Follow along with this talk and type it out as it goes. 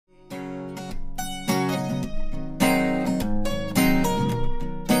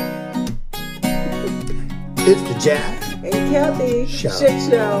It's the Jack and Kathy Show. Shit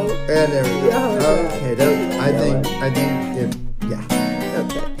Show. And there we go. Yeah, Okay, I think yeah.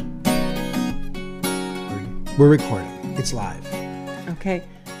 Okay. We're recording. It's live. Okay.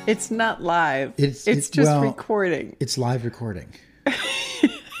 It's not live. It's just recording. It's live recording.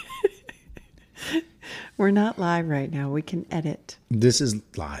 We're not live right now. We can edit. This is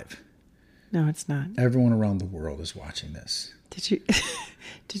live. No, it's not. Everyone around the world is watching this. Did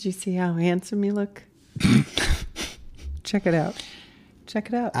you see how handsome you look? Check it out. Check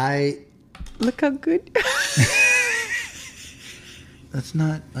it out. Look how good. Let's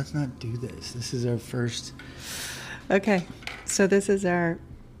not do this. This is our first. Okay. So this is our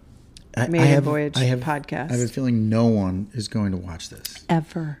Maiden Voyage podcast. I have a feeling no one is going to watch this.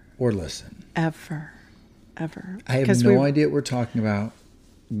 Ever. Or listen. Ever. I have no idea what we're talking about.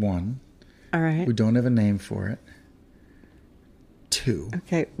 One. All right. We don't have a name for it. Two.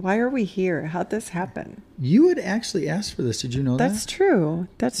 Okay. Why are we here? How'd this happen? You had actually asked for this. Did you know that? That's true.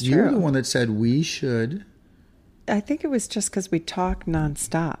 That's true. You were the one that said we should. I think it was just because we talk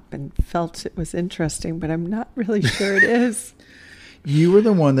nonstop and felt it was interesting, but I'm not really sure it is. You were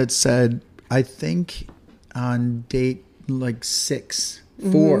the one that said, I think on date like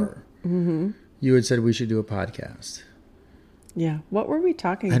 4, you had said we should do a podcast. Yeah. What were we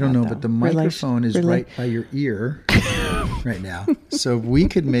talking about? I don't know, though? but the microphone is right by your ear right now. So we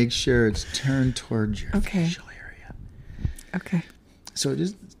could make sure it's turned towards your facial area. Okay. So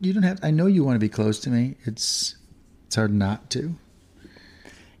you don't have, I know you want to be close to me. It's hard not to.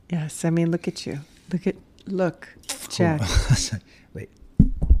 Yes. I mean, look at you. Look, Jack. Wait.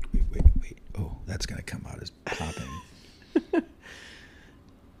 Oh, that's going to come out as popping.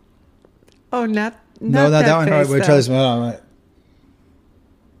 Oh, not that one. Face, All right, wait, try this one. All right.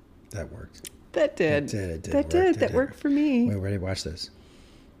 That worked. That did. That worked for me. Wait, ready? Watch this.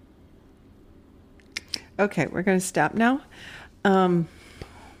 Okay, we're going to stop now. What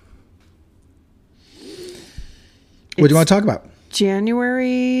do you want to talk about?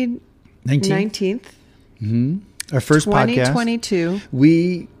 January 19th. Mm-hmm. Our first 2022.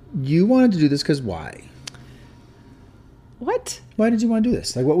 podcast. You wanted to do this because why? What? Why did you want to do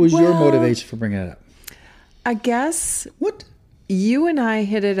this? Like, what was your motivation for bringing it up? I guess. What? You and I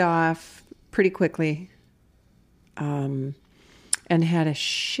hit it off pretty quickly, and had a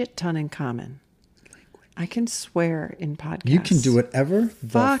shit ton in common. I can swear in podcasts. You can do whatever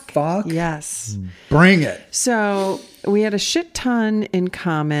the fuck. Yes. Bring it. So we had a shit ton in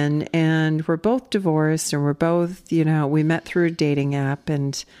common, and we're both divorced, and we're both, we met through a dating app,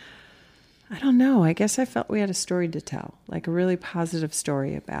 and I don't know. I guess I felt we had a story to tell, like a really positive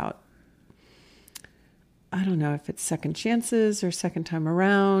story about, I don't know if it's second chances or second time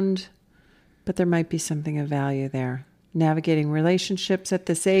around, but there might be something of value there. Navigating relationships at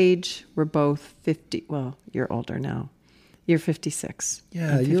this age. We're both 50. Well, you're older now. You're 56.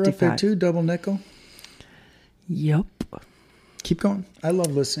 Yeah, you're up there too, double nickel. Yep. Keep going. I love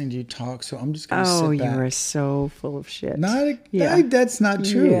listening to you talk, so I'm just going to sit back. Oh, you are so full of shit. That's not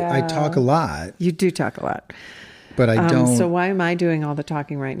true. Yeah. I talk a lot. You do talk a lot. But I don't. So why am I doing all the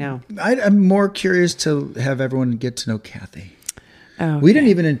talking right now? I'm more curious to have everyone get to know Kathy. Okay. We didn't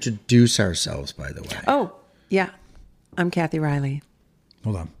even introduce ourselves, by the way. Oh, yeah. I'm Kathy Riley.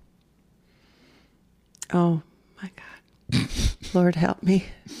 Hold on. Oh, my God. Lord help me.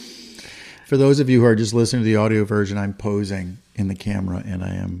 For those of you who are just listening to the audio version, I'm posing in the camera, and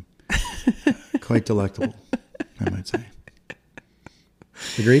I am quite delectable, I might say.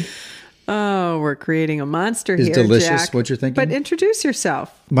 Agreed? Oh, we're creating a monster here, Jack. Is delicious Jack. What you're thinking? But introduce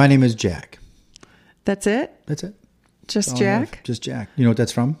yourself. My name is Jack. That's it? That's it. Just Jack? Just Jack. You know what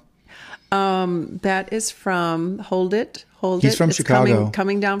that's from? That is from Hold It. He's from Chicago.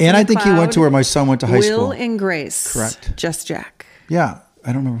 Coming down from And I the think he went to where my son went to high school. Will and Grace. Correct. Just Jack. Yeah.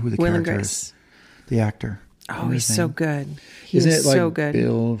 I don't remember who the Will character and Grace. is. The actor. Oh, he's so good. Isn't it like so good.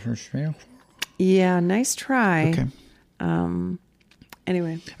 Bill for sale? Yeah, nice try. Okay.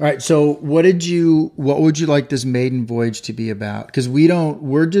 Anyway. All right. So what would you like this maiden voyage to be about? Because we're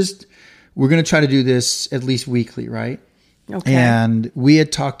going to try to do this at least weekly, right? Okay. And we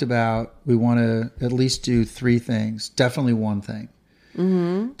had talked about, we want to at least do 3 things, definitely one thing,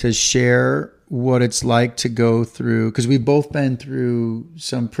 to share what it's like to go through, because we've both been through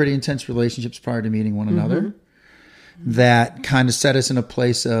some pretty intense relationships prior to meeting one another that kind of set us in a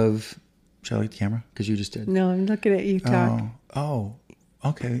place of, should I look at the camera? Because you just did. No, I'm looking at you talk. Oh,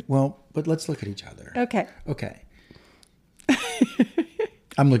 okay. Well, but let's look at each other. Okay.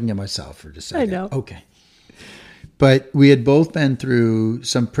 I'm looking at myself for just a second. I know. Okay. But we had both been through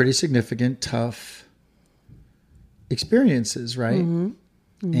some pretty significant, tough experiences, right?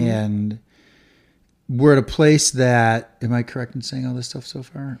 And we're at a place that, am I correct in saying all this stuff so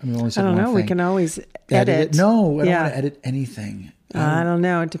far? I mean, we only said I don't one know. We thing. can always Edit edit. it? No, I don't Yeah. want to edit anything. I don't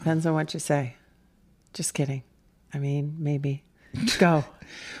know. It depends on what you say. Just kidding. I mean, maybe. Go.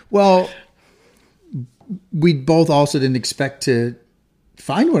 Well, we both also didn't expect to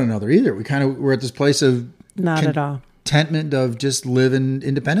find one another either. We kind of were at this place of Not at all. contentment of just living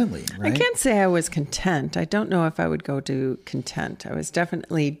independently, right? I can't say I was content. I don't know if I would go to content. I was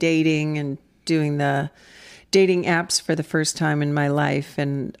definitely dating and doing the dating apps for the first time in my life.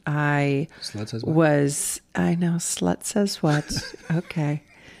 And I Slut says what? was, I know, slut says what? Okay.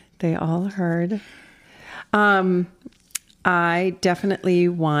 They all heard. I definitely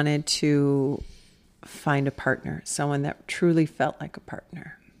wanted to find a partner, someone that truly felt like a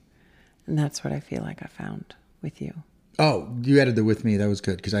partner. And that's what I feel like I found with you. Oh, you added the with me. That was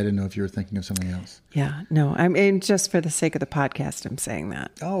good because I didn't know if you were thinking of something else. Yeah, no, I mean, just for the sake of the podcast, I'm saying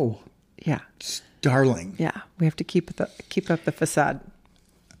that. Oh, Yeah, darling. yeah, we have to keep up the facade.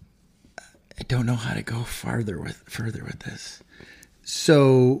 I don't know how to go further with this.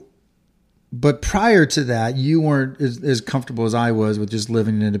 So, but prior to that, you weren't as comfortable as I was with just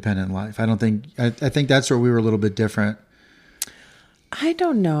living an independent life. I think that's where we were a little bit different. I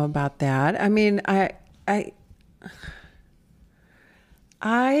don't know about that. I mean,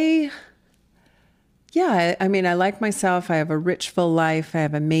 yeah, I mean, I like myself. I have a rich, full life. I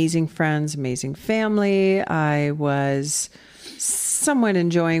have amazing friends, amazing family. I was somewhat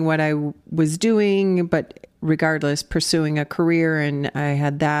enjoying what I was doing, but regardless, pursuing a career, and I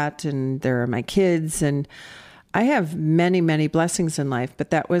had that, and there are my kids, and I have many, many blessings in life, but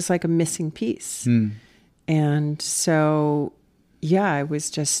that was like a missing piece. And so, yeah, I was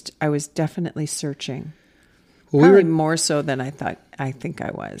definitely searching. Well, Probably more so than I think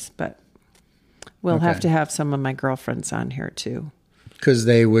I was, but we'll Okay. have to have some of my girlfriends on here too. because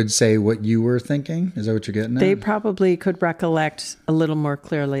they would say what you were thinking. Is that what you're getting at? They probably could recollect a little more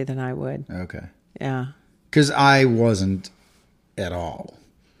clearly than I would. Okay. Yeah. Because I wasn't at all.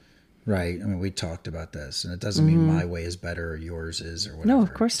 Right. I mean, we talked about this, and it doesn't mean my way is better or yours is or whatever. No,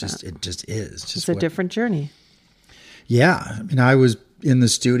 of course It's just, not. It just is. It's a different journey. Yeah. I mean, I was in the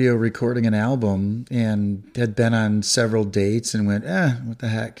studio recording an album and had been on several dates and went, what the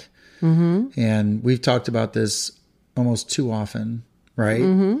heck? Mm-hmm. And we've talked about this almost too often, right?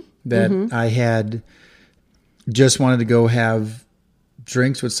 Mm-hmm. That I had just wanted to go have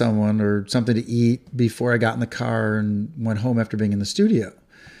drinks with someone or something to eat before I got in the car and went home after being in the studio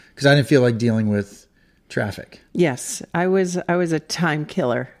because I didn't feel like dealing with traffic. Yes, I was a time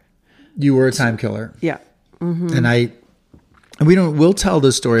killer. You were a time killer. Yeah. And we'll tell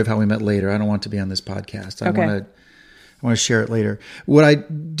the story of how we met later. I don't want to be on this podcast. I want to share it later. What I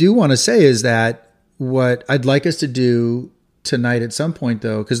do want to say is that what I'd like us to do tonight at some point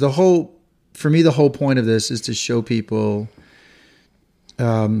though, because for me, the whole point of this is to show people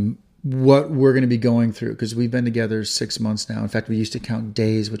what we're going to be going through, because we've been together 6 months now. In fact, we used to count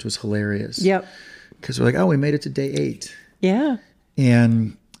days, which was hilarious. Yep. Because we're like, oh, we made it to day 8. Yeah.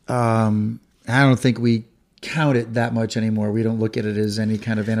 And I don't think we count it that much anymore. We don't look at it as any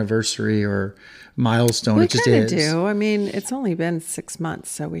kind of anniversary or milestone. We It just kind is. of do. I mean, it's only been 6 months,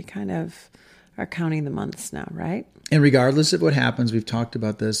 so we kind of are counting the months now, right? And regardless of what happens, we've talked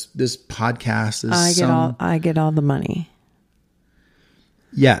about this. This podcast is I get all the money.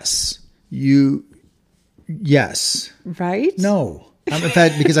 Yes. Yes. Right? No. In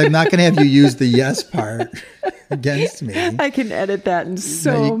fact, because I'm not going to have you use the yes part against me. I can edit that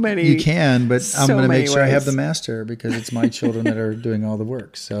in many. You can, but I'm so going to make many sure I have ways. the master because it's my children that are doing all the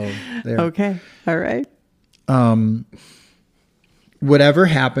work. So there. Okay. All right. Whatever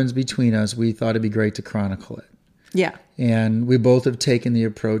happens between us, we thought it'd be great to chronicle it. Yeah. And we both have taken the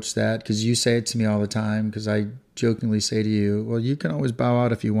approach that, because you say it to me all the time, because I jokingly say to you, well, you can always bow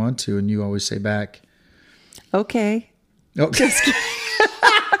out if you want to. And you always say back, Okay. okay.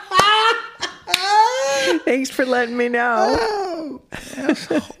 Thanks for letting me know.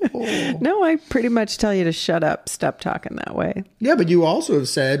 No, I pretty much tell you to shut up. Stop talking that way. Yeah, but you also have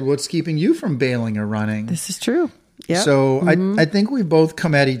said what's keeping you from bailing or running. This is true. Yeah. So I think we both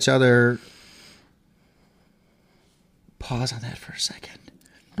come at each other. Pause on that for a second.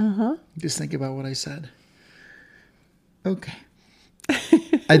 Just think about what I said. Okay.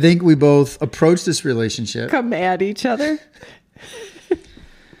 I think we both approach this relationship Come at each other.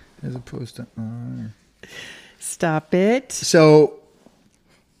 as opposed to. Stop it. So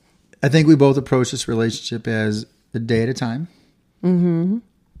I think we both approach this relationship as a day at a time. Mm-hmm.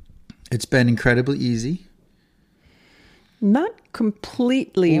 It's been incredibly easy. Not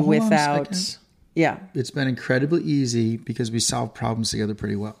completely Well, hold on a without. second. Yeah. It's been incredibly easy because we solve problems together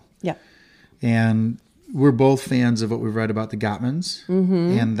pretty well. Yeah. And we're both fans of what we've read about the Gottmans,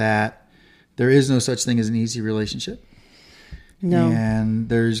 and that there is no such thing as an easy relationship. No. And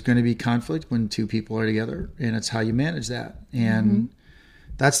there's going to be conflict when two people are together, and it's how you manage that. And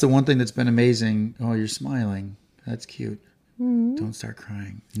that's the one thing that's been amazing. Oh, you're smiling. That's cute. Don't start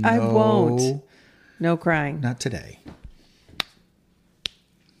crying. No, I won't. No crying. Not today.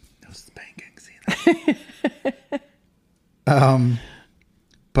 Those spanking. See that?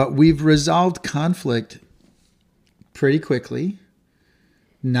 But we've resolved conflict pretty quickly,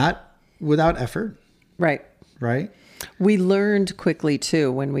 not without effort, Right. right? We learned quickly too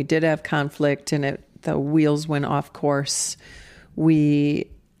when we did have conflict and the wheels went off course. We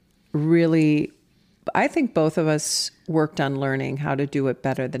really, I think both of us worked on learning how to do it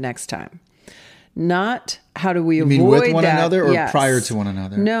better the next time. Not how do we avoid mean with one that. another or Yes. prior to one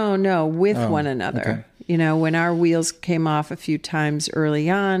another? No, with one another. okay. You know, when our wheels came off a few times early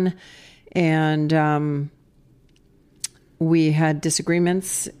on, and we had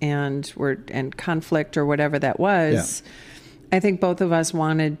disagreements and conflict or whatever that was. I think both of us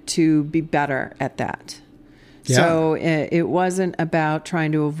wanted to be better at that. Yeah. So it wasn't about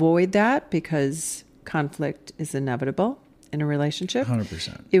trying to avoid that because conflict is inevitable in a relationship.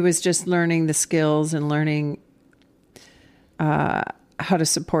 100%. It was just learning the skills and learning how to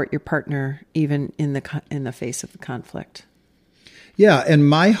support your partner even in the face of the conflict. Yeah, and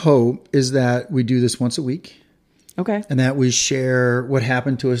my hope is that we do this once a week. Okay. And that we share what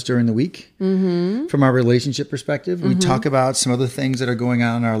happened to us during the week from our relationship perspective. We talk about some of the things that are going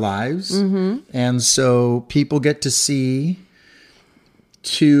on in our lives. And so people get to see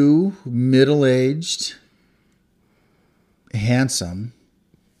two middle-aged, handsome.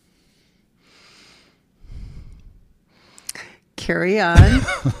 Carry on.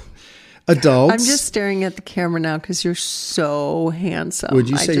 Adults. I'm just staring at the camera now because you're so handsome. Would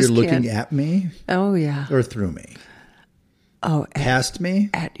you say you're looking can't- at me Oh, yeah. or through me? Oh, Past me?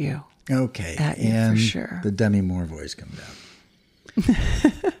 at you. Okay. At you, for and sure. the Demi Moore voice comes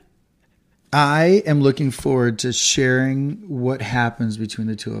out. I am looking forward to sharing what happens between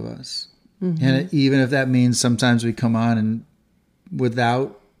the two of us. And even if that means sometimes we come on and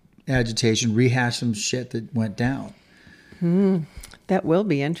without agitation, rehash some shit that went down. That will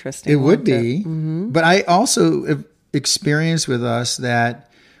be interesting. It would won't it? be. But I also have experienced with us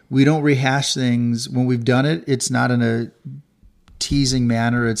that we don't rehash things. When we've done it, it's not in a teasing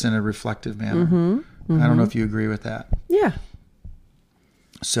manner. It's in a reflective manner. I don't know if you agree with that. Yeah.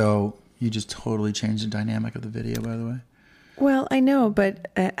 So you just totally changed the dynamic of the video, by the way. Well, I know,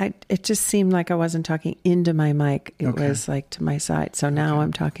 but it just seemed like I wasn't talking into my mic. It Okay. was like to my side. So now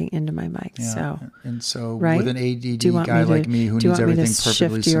I'm talking into my mic. Yeah. So And so Right? with an Do you ADD want guy me to- like me who do you needs want me to everything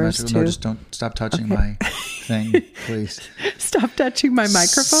perfectly shift yours symmetrical, no, too? just don't stop touching Okay. my thing, please. stop touching my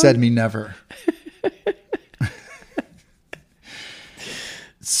microphone. Said me never.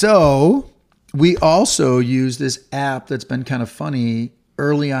 So we also use this app that's been kind of funny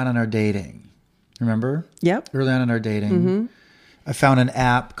early on in our dating. Remember? Yep. Early on in our dating, I found an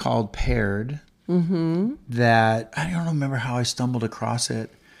app called Paired that I don't remember how I stumbled across it,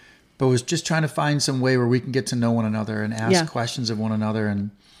 but was just trying to find some way where we can get to know one another and ask Yeah. questions of one another.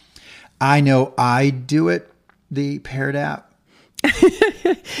 And I know I do it, the Paired app,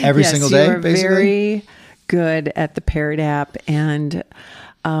 every single day, you are basically. very good at the Paired app, and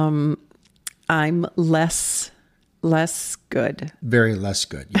I'm less good. Very less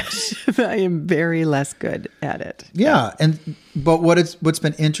good, yes. I am very less good at it. Yeah, but what's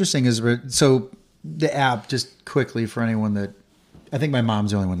been interesting is so the app, just quickly for anyone that I think my mom's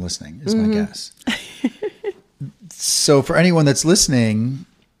the only one listening is my guess. So for anyone that's listening,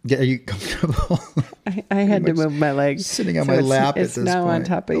 are you comfortable? I had to move my leg. Sitting on my lap at It's this now on point.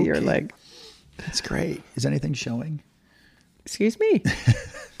 top of your Okay. leg. That's great. Is anything showing? Excuse me.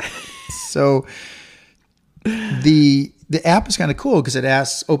 So the app is kind of cool because it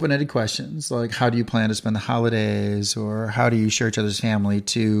asks open-ended questions like how do you plan to spend the holidays, or how do you share each other's family,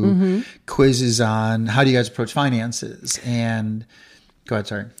 to quizzes on how do you guys approach finances. And go ahead,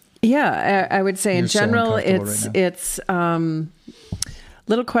 sorry. Yeah, I would say in You're so general, uncomfortable it's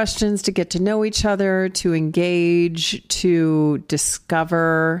little questions to get to know each other, to engage, to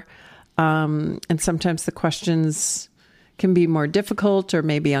discover, and sometimes the questions can be more difficult or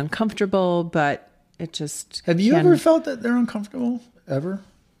maybe uncomfortable, but it just Have you can- ever felt that they're uncomfortable? Ever?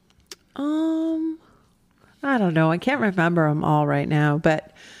 I don't know. I can't remember them all right now,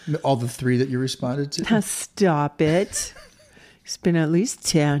 but All the three that you responded to? stop it. It's been at least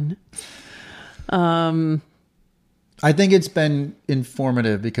 10. I think it's been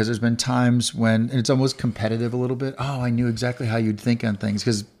informative because there's been times when and it's almost competitive a little bit. Oh, I knew exactly how you'd think on things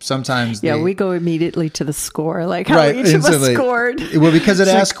because sometimes we go immediately to the score, like how each of us scored. Well, because it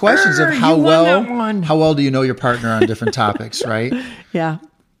asks questions of how well do you know your partner on different topics, right? Yeah.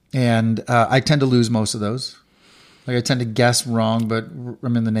 And I tend to lose most of those. Like I tend to guess wrong, but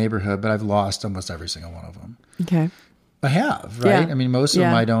I'm in the neighborhood, but I've lost almost every single one of them. Okay. I have, right? Yeah. I mean, most of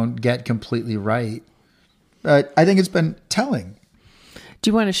them I don't get completely right. But I think it's been telling. Do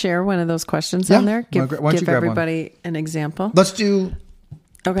you want to share one of those questions on there? Give everybody an example. Let's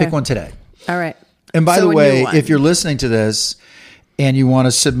pick one today. All right. And by the way, if you're listening to this and you want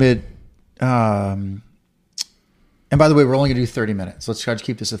to submit, and by the way, we're only going to do 30 minutes. Let's try to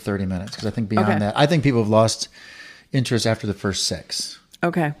keep this at 30 minutes because I think beyond that, I think people have lost interest after the first 6.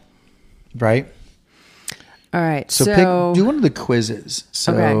 Okay. Right? All right. So do one of the quizzes.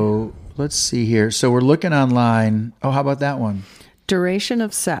 So let's see here. So we're looking online. Oh, how about that one? Duration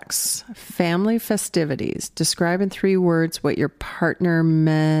of sex, family festivities. Describe in 3 words what your partner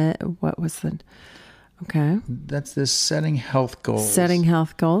met. What was the... Okay. That's this setting health goals. Setting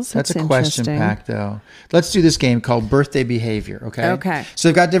health goals. That's a question pack, though. Let's do this game called birthday behavior. Okay. Okay. So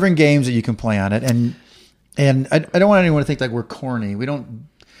they've got different games that you can play on it, and I don't want anyone to think like we're corny. We don't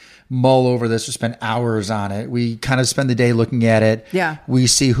mull over this or spend hours on it. We kind of spend the day looking at it. Yeah. We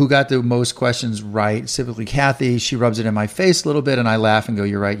see who got the most questions right. Typically, Kathy. She rubs it in my face a little bit, and I laugh and go,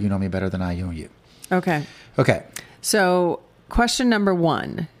 "You're right. You know me better than I know you." Okay. Okay. So question number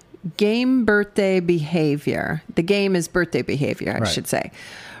 1. Game birthday behavior. The game is birthday behavior, I should say.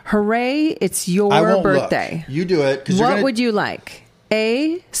 Hooray, it's your birthday. Look. You do it. What would you like?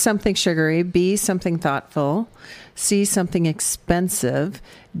 A, something sugary. B, something thoughtful. C, something expensive.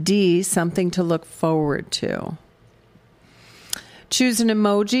 D, something to look forward to. Choose an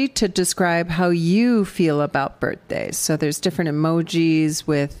emoji to describe how you feel about birthdays. So there's different emojis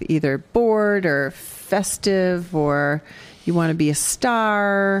with either bored or festive, or you want to be a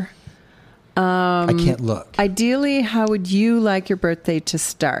star. I can't look. Ideally, how would you like your birthday to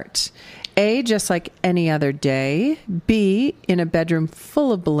start? A, just like any other day. B, in a bedroom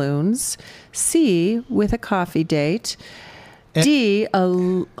full of balloons. C, with a coffee date. D,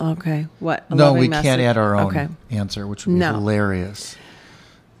 what? No, we can't add our own answer, which would be hilarious.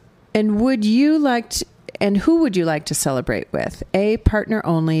 And who would you like to celebrate with? A, partner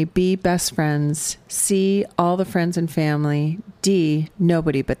only. B, best friends. C, all the friends and family. D,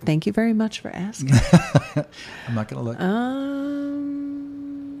 nobody. But thank you very much for asking. I'm not going to look.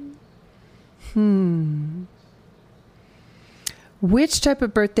 Which type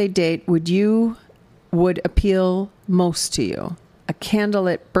of birthday date would appeal most to you? A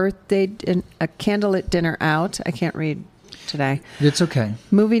candlelit dinner out. I can't read today. It's okay.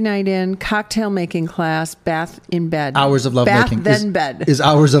 Movie night in, cocktail making class, bath in bed. Hours of lovemaking. Bath then bed. Is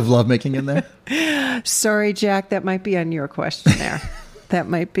hours of lovemaking in there? Sorry, Jack. That might be on your question there. That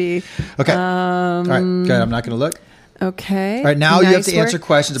might be. Okay. All right. Good. I'm not going to look. Okay. All right. Now you have to answer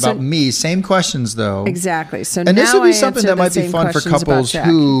questions about me. Same questions, though. Exactly. So and now this would be something that might be fun for questions couples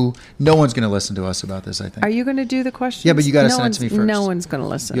who no one's going to listen to us about this, I think. Are you going to do the questions? Yeah, but you got to send it to me first. No one's going to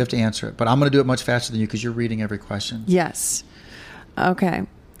listen. You have to answer it. But I'm going to do it much faster than you because you're reading every question. Yes. Okay.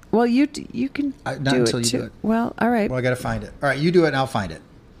 Well, you can not do until it you too. do it. Well, all right. Well, I got to find it. All right. You do it and I'll find it.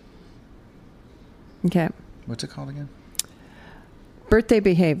 Okay. What's it called again? Birthday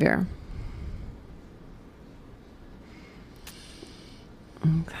behavior.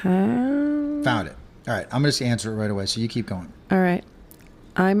 Okay. Found it. All right. I'm going to answer it right away. So you keep going. All right.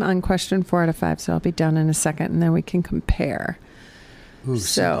 I'm on question 4 out of 5, so I'll be done in a second, and then we can compare. Ooh,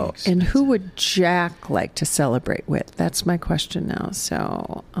 so, and who would Jack like to celebrate with? That's my question now.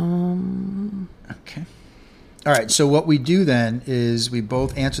 So, okay. All right. So what we do then is we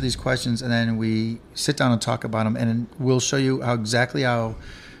both answer these questions, and then we sit down and talk about them, and we'll show you exactly how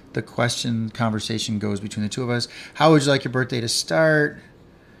the conversation goes between the two of us. How would you like your birthday to start?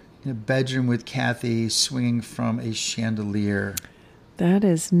 In a bedroom with Kathy, swinging from a chandelier. That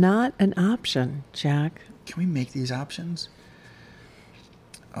is not an option, Jack. Can we make these options?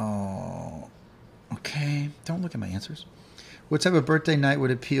 Oh, okay. Don't look at my answers. What type of birthday night would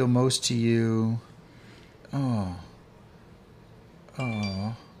appeal most to you? You're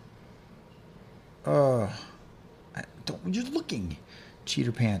looking.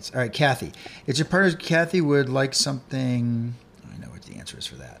 Cheater pants. All right, Kathy. It's your partner. Kathy would like something. I know what the answer is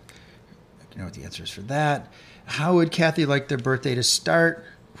for that. How would Kathy like their birthday to start?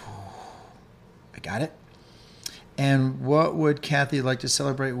 I got it. And what would Kathy like to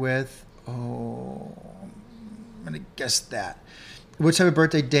celebrate with? Oh, I'm going to guess that. What type of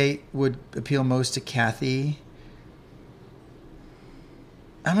birthday date would appeal most to Kathy?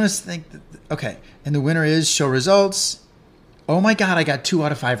 I'm going to think, okay. And the winner is show results. Oh my God, I got 2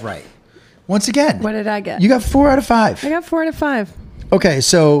 out of 5 right. Once again. What did I get? You got 4 out of 5. I got 4 out of 5. Okay,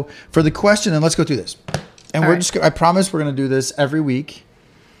 so for the question, then let's go through this. And All we're right. just, I promise we're going to do this every week,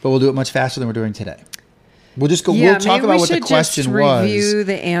 but we'll do it much faster than we're doing today. We'll just go, Yeah, we'll talk maybe about we what the should question just was. review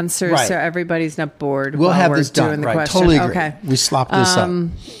the answers Right. so everybody's not bored. We'll while have we're this doing done. the Right, question. totally agree. Okay. We slopped this up.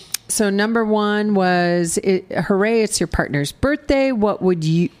 So number 1 was, hooray, it's your partner's birthday. What would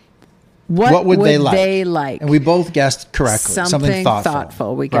you... What would they like? And we both guessed correctly. Something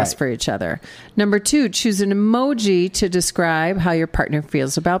thoughtful. We guessed for each other. Number 2, choose an emoji to describe how your partner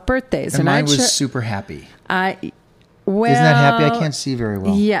feels about birthdays. And mine was super happy. Well, isn't that happy? I can't see very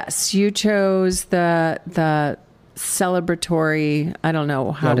well. Yes, you chose the celebratory. I don't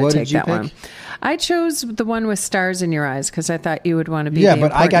know how to what take did you that one. pick? I chose the one with stars in your eyes because I thought you would want to be Yeah, the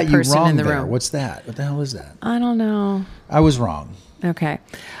but I got important you person wrong in the there. room. What's that? What the hell is that? I don't know. I was wrong. Okay.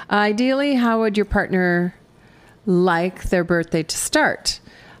 Ideally, how would your partner like their birthday to start?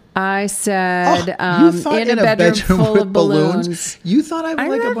 I said You thought in a bedroom full with of balloons. You thought I would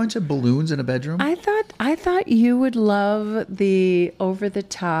like a thought- bunch of balloons in a bedroom? I thought you would love the over the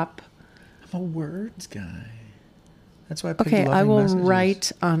top. I'm a words guy. That's why I picked Okay, I loving will messages.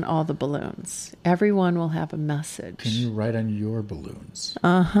 write on all the balloons. Everyone will have a message. Can you write on your balloons?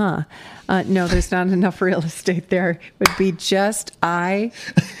 No, there's not enough real estate there. It would be just I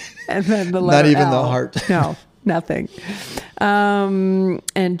and then the letter Not even L. the heart. No, nothing.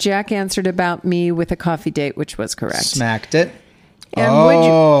 And Jack answered about me with a coffee date, which was correct. Smacked it.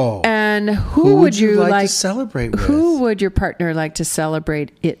 And who would you like to celebrate with? Who would your partner like to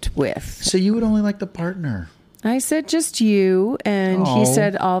celebrate it with? So you would only like the partner. I said just you, and he Oh.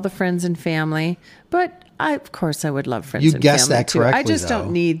 said all the friends and family. But of course, I would love friends You and guessed family that too. I correctly, just though.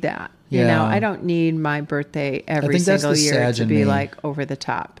 don't need that. You Yeah. know, I don't need my birthday every think that's single the year Sag to in be me. like over the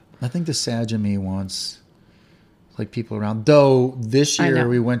top. I think the Sag in me wants like people around. Though this I year know.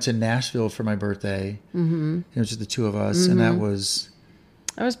 we went to Nashville for my birthday. Mm-hmm. It was just the 2 of us, and that was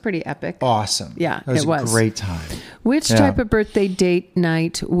That was pretty epic. awesome. Yeah, it was it a was. great time. Which Yeah. type of birthday date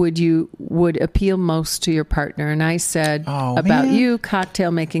night would appeal most to your partner? And I said Oh, about man. you,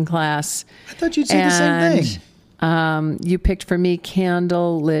 cocktail making class. I thought you'd say the same thing. You picked for me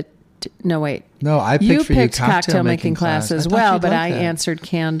candlelit. No, wait. No, I picked You for you picked cocktail making class as thought well, you'd but like I that. answered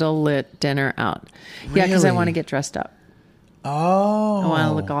candlelit dinner out. Yeah, because I Really? want to get dressed up. Oh, I want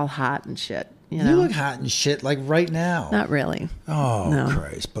to look all hot and shit. You You know, look hot and shit like right now. not really. Oh, No.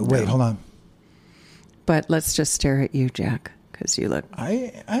 Christ. But wait, hold on. But let's just stare at you, Jack, because you look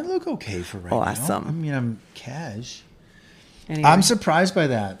I look okay for right Awesome. now. I mean, I'm cash. anyway. I'm surprised by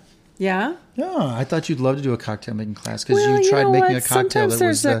that. Yeah. Yeah, I thought you'd love to do a cocktail making class because Well, you tried know making what? a cocktail Sometimes that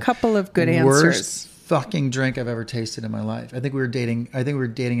was there's a the couple of good worst answers. fucking drink I've ever tasted in my life. I think we were dating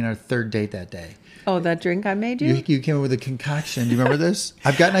in our 3rd date that day. Oh, that drink I made you? You came up with a concoction. Do you remember this?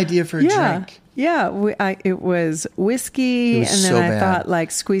 I've got an idea for a drink. Yeah. It was whiskey, It was and then so I bad. thought like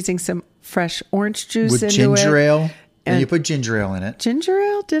squeezing some fresh orange juice With into ginger it. ale. And you And- put ginger ale in it. Ginger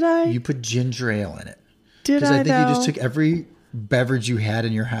ale? Did I? You put ginger ale in it. Did Because I? I think you just though? took every beverage you had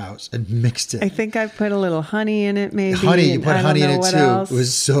in your house and mixed it. I think I put a little honey in it, maybe. Honey, you and put I don't honey in know it what too. else. It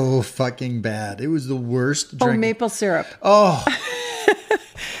was so fucking bad. It was the worst drink. Oh, maple syrup. Oh.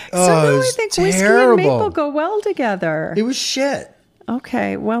 Somehow it I was think whiskey and terrible. maple go well together. It was shit.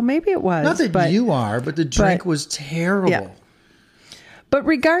 Okay, well maybe it was. Not that but, you are, but the drink but- was terrible. Yeah. But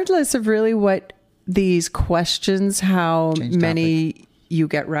regardless of really what these questions, how Change many you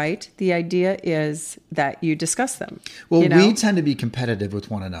get right, the idea is that you discuss them. Well, you know? we tend to be competitive with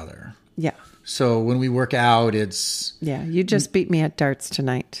one another. Yeah. So when we work out, it's Yeah. You just beat me at darts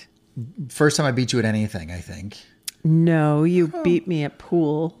tonight. first time I beat you at anything, I think. No, you beat me at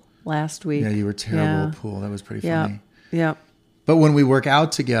pool last week. Yeah, you were terrible Yeah. at pool. That was pretty Yeah. funny. Yeah. But when we work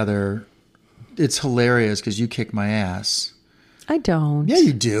out together, it's hilarious because you kick my ass. I don't. Yeah,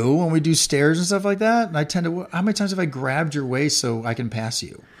 you do. When we do stairs and stuff like that, and I tend to. How many times have I grabbed your waist so I can pass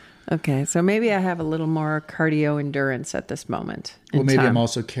you? Okay, so maybe I have a little more cardio endurance at this moment. Well, in maybe time. I'm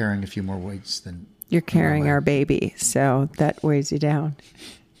also carrying a few more weights than You're carrying normal. our baby, so that weighs you down.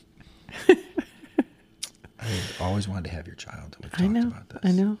 I always wanted to have your child. We've I talked know. about this.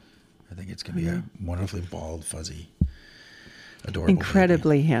 I know. I think it's going to be a wonderfully bald, fuzzy, adorable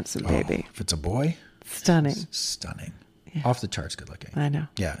Incredibly baby. handsome baby. Oh, if it's a boy, Stunning. stunning. Yeah. Off the charts good looking. I know.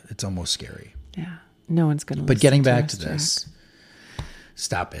 Yeah, it's almost scary. Yeah. No one's going to But getting back to this,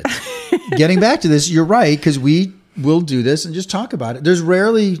 stop it. Getting back to this, you're right, because we will do this and just talk about it. There's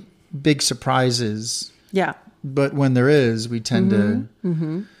rarely big surprises, Yeah. but when there is, we tend to,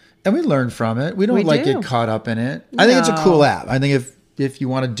 and we learn from it. We don't We like do. get caught up in it. I think it's a cool No. app. I think if you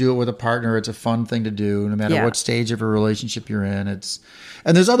want to do it with a partner, it's a fun thing to do, no matter Yeah. what stage of a relationship you're in.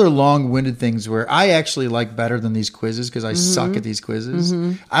 And there's other long-winded things where I actually like better than these quizzes because I suck at these quizzes.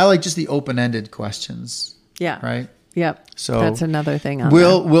 I like just the open-ended questions. Yeah. Right. Yep. So that's another thing.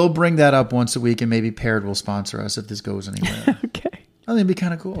 We'll bring that up once a week, and maybe Paired will sponsor us if this goes anywhere. Okay. I think it'd be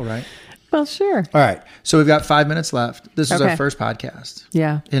kind of cool, right? Well, sure. All right. So we've got 5 minutes left. This was Okay. our first podcast.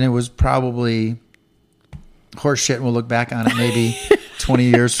 Yeah. And it was probably horse shit, and we'll look back on it maybe 20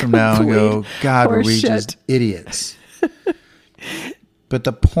 years from now and go, God, were we Horse just shit. idiots? But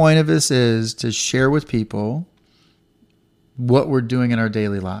the point of this is to share with people what we're doing in our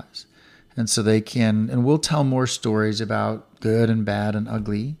daily lives. And so they can, and we'll tell more stories about good and bad and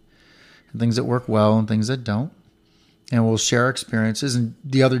ugly, and things that work well and things that don't. And we'll share our experiences. And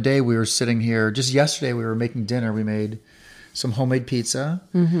the other day we were sitting here, just yesterday we were making dinner. We made some homemade pizza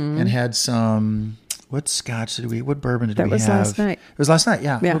and had some, what bourbon did we have? That was last night. It was last night,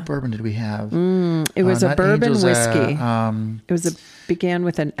 yeah. Yeah. What bourbon did we have? It was a not bourbon Angel's, whiskey. Began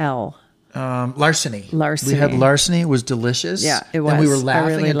with an L. Larceny. Larceny. We had Larceny. It was delicious. Yeah, it And we were was. I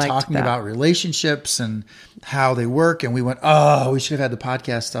laughing really and liked talking that. about relationships and how they work. And we went, oh, we should have had the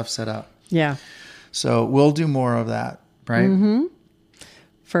podcast stuff set up. Yeah. So we'll do more of that, right?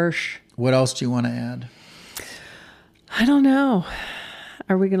 First. What else do you want to add? I don't know.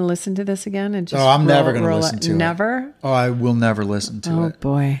 Are we going to listen to this again and just? Oh, I'm never going to listen to it. Never. Oh, I will never listen to Oh it.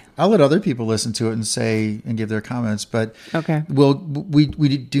 boy. I'll let other people listen to it and say and give their comments. But Okay. we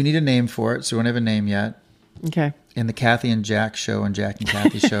do need a name for it, so we don't have a name yet. Okay. And the Kathy and Jack show and Jack and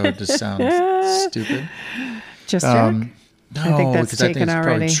Kathy show just sounds stupid. Just Jack? No, I think that's because I think taken it's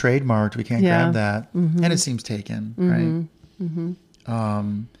already. probably trademarked. We can't Yeah. grab that, and it seems taken, right?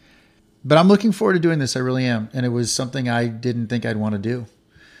 But I'm looking forward to doing this. I really am, and it was something I didn't think I'd want to do.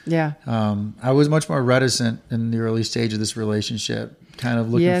 Yeah. I was much more reticent in the early stage of this relationship, kind of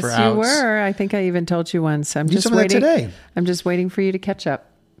looking Yes, for you outs. were. I think I even told you once. I'm You just told me that waiting. today. I'm just waiting for you to catch up.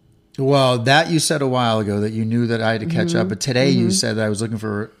 Well, that you said a while ago that you knew that I had to catch up, but today you said that I was looking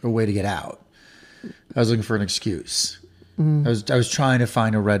for a way to get out. I was looking for an excuse. I was trying to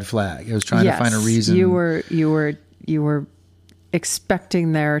find a red flag. I was trying to find a reason. You were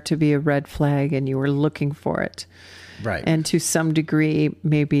expecting there to be a red flag, and you were looking for it, right. and to some degree,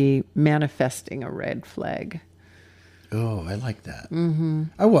 maybe manifesting a red flag. Oh, I like that.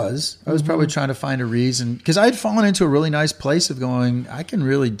 I was probably trying to find a reason because I had fallen into a really nice place of going, I can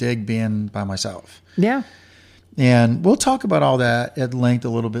really dig being by myself. Yeah. And we'll talk about all that at length a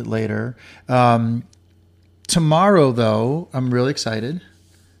little bit later. Tomorrow, though, I'm really excited.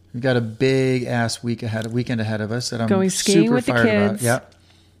 We've got a big ass weekend ahead of us that I'm Going skiing super with the fired about. kids. Yep.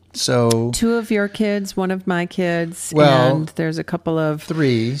 So 2 of your kids, 1 of my kids, Well, and there's a couple of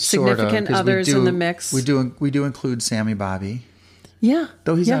 3 significant sorta, 'cause others in the mix. We do include Sammy Bobby, Yeah.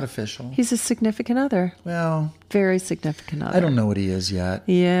 though he's yeah. not official. He's a significant other. Well, Very significant other. I don't know what he is yet.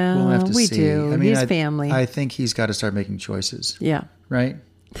 Yeah, we'll have to we see. do. I mean, He's family. I think he's got to start making choices, Yeah. right?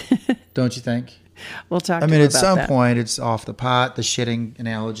 Don't you think? We'll talk I to mean, him at about some that. point, it's off the pot, the shitting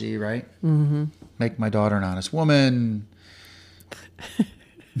analogy, right? Mm-hmm. Make my daughter an honest woman.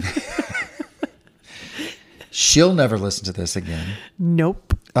 She'll never listen to this again.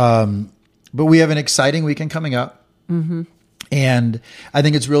 Nope. But we have an exciting weekend coming up. Mm-hmm. And I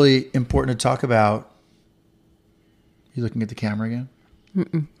think it's really important to talk about. You looking at the camera again?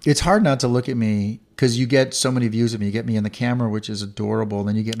 Mm-mm. It's hard not to look at me because you get so many views of me. You get me in the camera, which is adorable.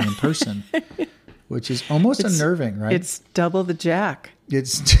 Then you get me in person, which is almost unnerving, right? It's double the jack.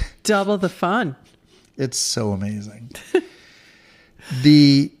 It's Double the fun. It's so amazing.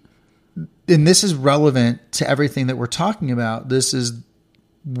 And this is relevant to everything that we're talking about. This is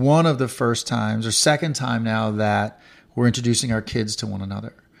one of the first times or second time now that we're introducing our kids to one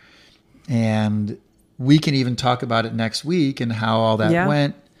another. And we can even talk about it next week and how all that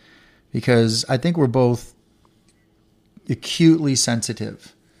went, because I think we're both acutely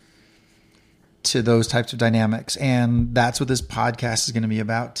sensitive to those types of dynamics. And that's what this podcast is going to be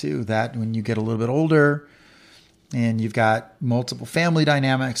about too. That when you get a little bit older and you've got multiple family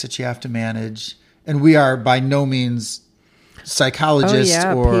dynamics that you have to manage, and we are by no means psychologists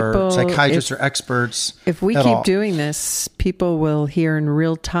or psychiatrists or experts. If we at keep all. doing this, people will hear in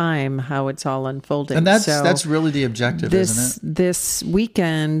real time how it's all unfolding. And that's So that's really the objective, isn't it? This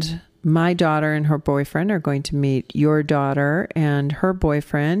weekend, my daughter and her boyfriend are going to meet your daughter and her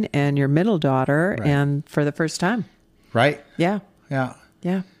boyfriend and your middle daughter, Right. and for the first time. Right? Yeah. Yeah.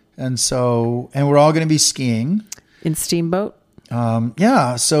 Yeah. And we're all going to be skiing. In Steamboat.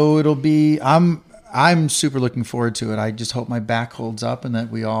 Yeah. So it'll be, I'm super looking forward to it. I just hope my back holds up and that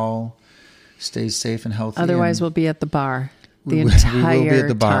we all stay safe and healthy. Otherwise, and we'll be at the bar. The we entire will be at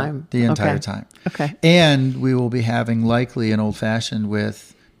the bar time. the entire Okay. time. Okay. And we will be having likely an old fashioned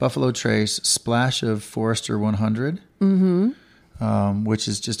with Buffalo Trace, splash of Forester 100, which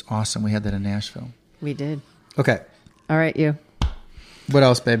is just awesome. We had that in Nashville. We did. Okay. All right, you. What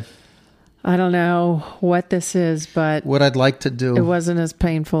else, babe? I don't know what this is, but What I'd like to do. it wasn't as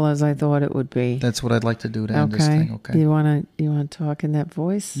painful as I thought it would be. That's what I'd like to do to end this Okay. thing. Okay. You wanna talk in that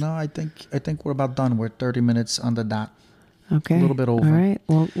voice? No, I think we're about done. We're 30 minutes on the dot. Okay. A little bit over. All right.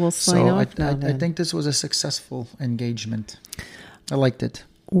 Well, we'll sign So off now. I then. think this was a successful engagement. I liked it.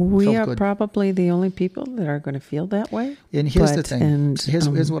 we felt are good. probably the only people that are going to feel that way. And here's the But- thing. and,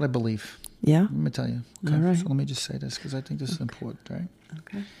 Here's what I believe. Yeah. Let me tell you. Okay. All right. So let me just say this because I think this is important, right?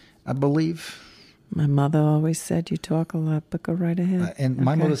 Okay. I believe, My mother always said, "You talk a lot, but go right ahead." and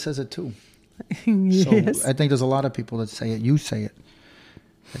my Okay. mother says it too. Yes. So I think there's a lot of people that say it. You say it.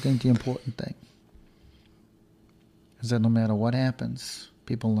 I think the important thing is that no matter what happens,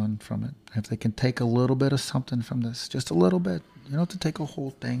 people learn from it. If they can take a little bit of something from this, just a little bit, you don't have to take a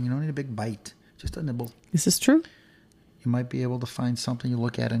whole thing. You don't need a big bite, just a nibble. This is true. You might be able to find something you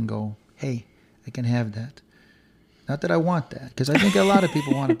look at and go, hey, I can have that. Not that I want that, because I think a lot of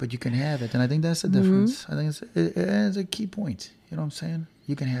people want it, but you can have it. And I think that's the difference. I think it's a key point. You know what I'm saying?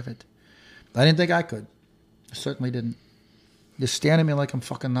 You can have it. I didn't think I could. I certainly didn't. You're staring at me like I'm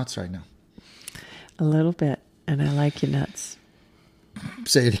fucking nuts right now. A little bit, and I like your nuts.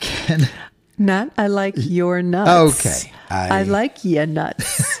 Say it again. Not I like your nuts. Okay. I like your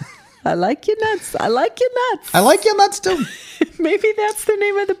nuts. I like your nuts. I like your nuts. I like your nuts too. Maybe that's the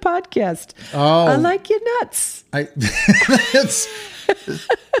name of the podcast. Oh. I like your nuts. I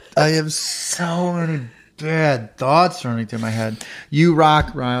have so many bad thoughts running through my head. You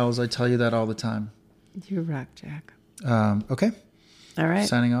rock, Riles. I tell you that all the time. You rock, Jack. Okay. All right.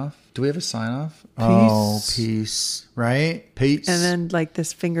 Signing off. Do we have a sign off? Oh, peace. Right? Peace. And then like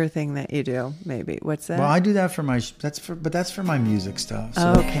this finger thing that you do, maybe. What's that? Well, I do that for my that's for my music stuff.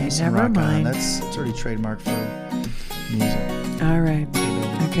 So Okay, peace and never rock on. mind. It's already trademarked for music. All right.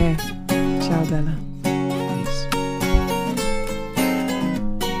 Okay. Ciao, Bella.